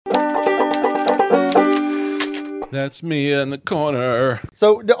That's me in the corner.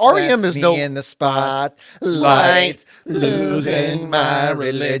 So the REM That's is me no in the spotlight, losing my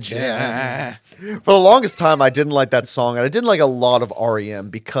religion. For the longest time, I didn't like that song, and I didn't like a lot of REM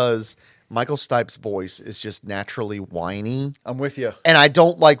because Michael Stipe's voice is just naturally whiny. I'm with you. And I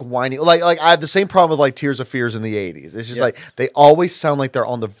don't like whiny. Like I have the same problem with like Tears of Fears in the 80s. It's just like they always sound like they're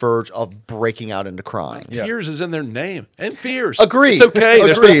on the verge of breaking out into crying. Tears is in their name. And fears. Agree. It's okay.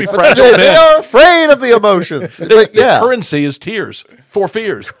 They're supposed to Agree. be But fragile they men. are afraid of the emotions. But The yeah. currency is tears for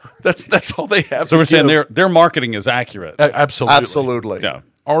fears. That's all they have. So to we're saying give. their marketing is accurate. Absolutely. Absolutely. Yeah.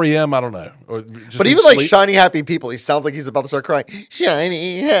 REM, I don't know. Or just But need even like sleep. Shiny Happy People, he sounds like he's about to start crying.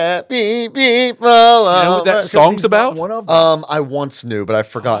 Shiny Happy People. You know what that song's about? One of them. I once knew, but I've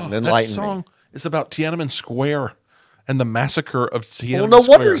forgotten. That Enlighten me. song is about Tiananmen Square and the massacre of Tiananmen Well, no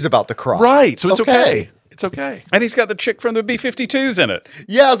Square. wonder he's about to cry. Right. So it's okay. It's okay. And he's got the chick from the B-52s in it.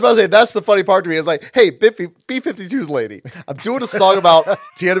 Yeah, I was about to say, that's the funny part to me. It's like, hey, B-52's lady, I'm doing a song about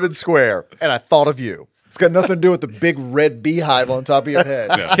Tiananmen Square, and I thought of you. It's got nothing to do with the big red beehive on top of your head.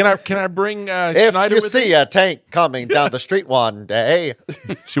 Can I bring If Schneider you with see me? a tank coming down the street one day.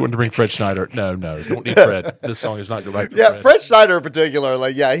 She wanted to bring Fred Schneider. No, don't need Fred. This song is not right for Yeah, Fred. Fred Schneider in particular,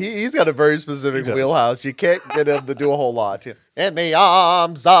 like, yeah, he's got a very specific wheelhouse. You can't get him to do a whole lot. In the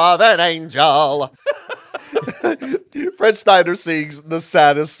arms of an angel. Fred Schneider sings the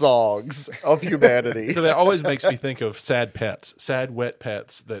saddest songs of humanity. So that always makes me think of sad wet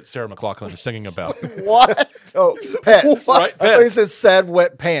pets that Sarah McLachlan is singing about. What? Oh, pets. Right, I thought you pets. said sad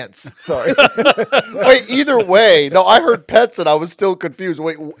wet pants. Sorry. Wait, either way. No, I heard pets and I was still confused.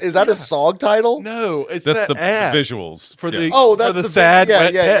 Wait, is that a song title? No, it's That's that the ad visuals. for Yeah. the Oh, that's for the sad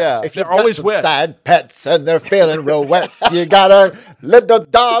wet pets. If They're you've got always some wet. sad pets and they're feeling real wet, you got a little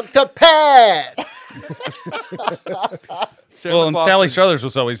dog to pet. Sarah Well, and McLachlan- Sally Struthers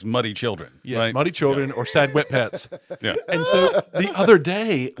was always Muddy Children. Yes, right? muddy children or sad wet pets. Yeah. And so the other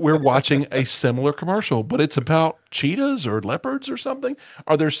day we're watching a similar commercial, but it's about cheetahs or leopards or something.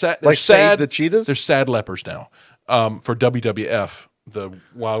 Are there sad Like Save the Cheetahs? There's sad leopards now for WWF, the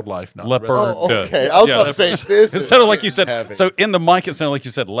wildlife not Leopard. Oh, okay. I was about to say this. It sounded like you said, heavy. so in the mic, it sounded like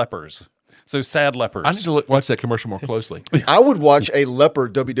you said lepers. So sad lepers. I need to watch that commercial more closely. I would watch a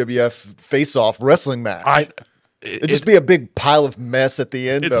leopard WWF face-off wrestling match. It'd just be a big pile of mess at the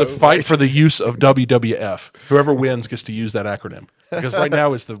end. It's though. a fight for the use of WWF. Whoever wins gets to use that acronym because right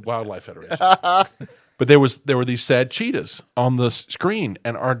now it's the Wildlife Federation. But there were these sad cheetahs on the screen,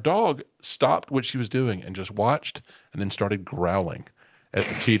 and our dog stopped what she was doing and just watched, and then started growling at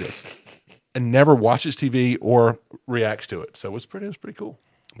the cheetahs, and never watches TV or reacts to it. So it was pretty cool.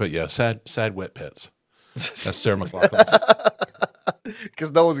 But yeah, sad wet pets. That's Sarah McLachlan's.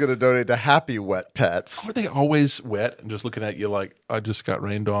 Because no one's going to donate to Happy Wet Pets. Are they always wet and just looking at you like I just got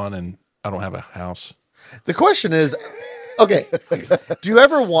rained on and I don't have a house? The question is, okay, do you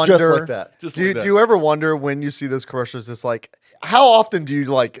ever wonder? Just like that. Just do, like you, that. do you ever wonder when you see those commercials? It's like, how often do you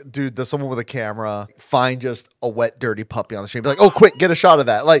does someone with a camera find just a wet, dirty puppy on the street? Be like, oh, quick, get a shot of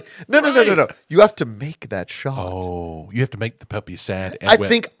that. Like, no. You have to make that shot. Oh, you have to make the puppy sad and I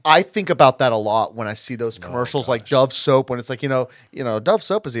wet. think about that a lot when I see those commercials like Dove soap, when it's like, Dove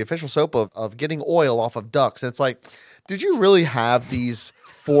soap is the official soap of getting oil off of ducks. And it's like, did you really have these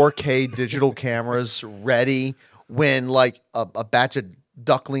 4K digital cameras ready when like a batch of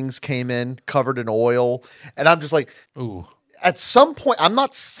ducklings came in covered in oil? And I'm just like, Ooh. at some point, I'm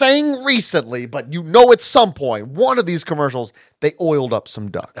not saying recently, but at some point, one of these commercials, they oiled up some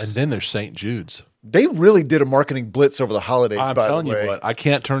ducks. And then there's St. Jude's. They really did a marketing blitz over the holidays, I'm by telling the way. you what, I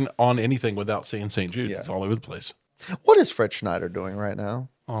can't turn on anything without seeing St. Jude's. It's all over the place. What is Fred Schneider doing right now?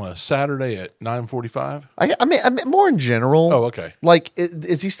 On a Saturday at 9:45. I mean, more in general. Oh, okay. Like,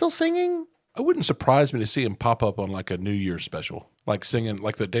 is he still singing? It wouldn't surprise me to see him pop up on like a New Year's special, like singing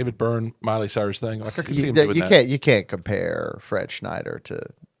like the David Byrne, Miley Cyrus thing. Like I could see him doing that. You can't compare Fred Schneider to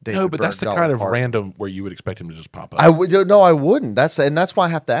David No, but Byrne, that's the Dolly kind of Parton. random where you would expect him to just pop up. I wouldn't. That's why I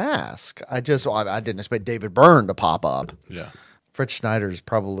have to ask. I didn't expect David Byrne to pop up. Yeah. Fred Schneider's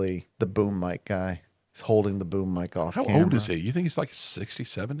probably the boom mic guy. He's holding the boom mic off. How camera. old is he? You think he's like 60,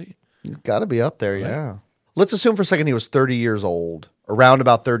 70? He's got to be up there. Yeah. Let's assume for a second he was 30 years old, around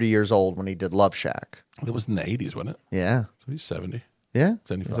about 30 years old when he did Love Shack. That was in the 80s, wasn't it? Yeah. So he's 70. Yeah.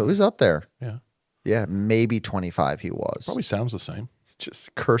 75. So he's up there. Yeah. Yeah. Maybe 25 he was. Probably sounds the same.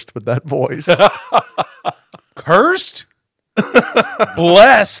 Just cursed with that voice. Cursed?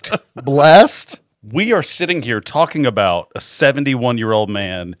 Blessed? Blessed. We are sitting here talking about a 71-year-old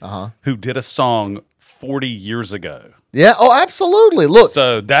man who did a song 40 years ago. Yeah. Oh, absolutely. Look,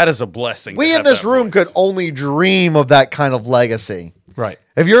 So that is a blessing. we to in have this that room voice. could only dream of that kind of legacy. Right.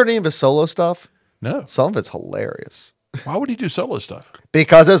 Have you heard any of his solo stuff? No. Some of it's hilarious. Why would he do solo stuff?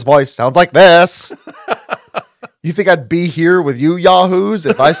 Because his voice sounds like this. You think I'd be here with you yahoos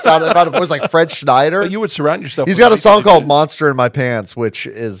if I sounded about a voice like Fred Schneider? But you would surround yourself. He's with got a like song called dudes. "Monster in My Pants," which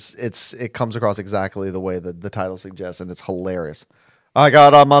it comes across exactly the way that the title suggests, and it's hilarious. I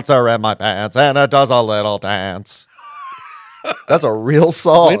got a monster in my pants, and it does a little dance. That's a real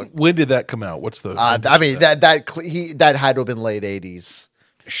song. When did that come out? What's the? I mean that had to have been late '80s.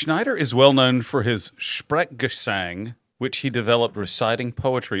 Schneider is well known for his Sprechgesang, which he developed reciting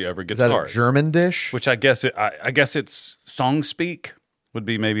poetry over Is that guitar. a German dish? Which I guess it's song speak would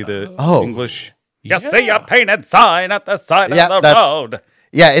be maybe the Oh. English. Yeah. You see a painted sign at the side Yeah, of the that's- road.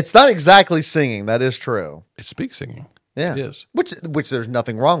 Yeah, it's not exactly singing. That is true. It speaks singing. Yeah, It is. Which there's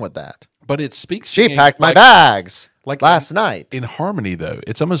nothing wrong with that. But it speaks. She singing packed my like- bags like last night. In harmony, though,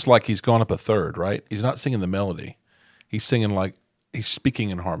 it's almost like he's gone up a third. Right? He's not singing the melody. He's singing like he's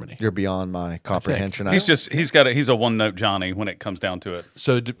speaking in harmony. You're beyond my comprehension. He's a one note Johnny when it comes down to it.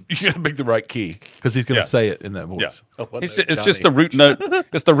 So you got to pick the right key because he's going to Yeah. say it in that voice. Yeah, Oh, it's just the root note.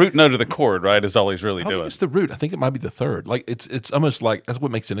 It's the root note of the chord, right? Is all he's really I think doing. it's the root. I think it might be the third. Like it's almost like that's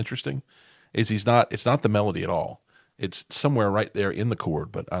what makes it interesting. Is it's not the melody at all. It's somewhere right there in the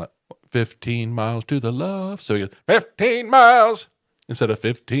chord. But 15 miles to the love. So he goes 15 miles instead of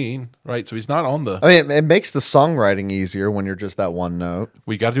 15. Right. So he's not on the. I mean, it makes the songwriting easier when you're just that one note.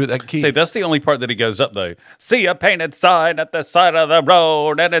 We got to do it that key. Say that's the only part that he goes up though. See a painted sign at the side of the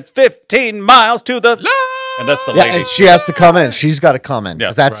road, and it's 15 miles to the. And that's the Yeah, lady. and she has to come in. She's got to come in. 'Cause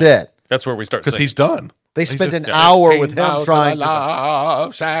Yeah, that's it. That's where we start. Because Singing. he's done. They He's spent just- an hour 15 with him miles trying the to.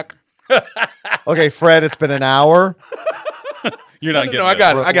 love shack. Okay, Fred, it's been an hour. You're not getting. No, I it.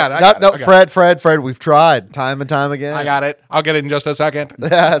 got it. I got it. I got it. No, I got it. Fred, we've tried time and time again. I got it. I'll get it in just a second.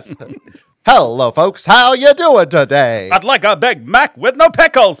 Yes. Hello, folks. How you doing today? I'd like a Big Mac with no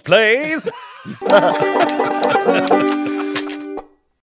pickles, please.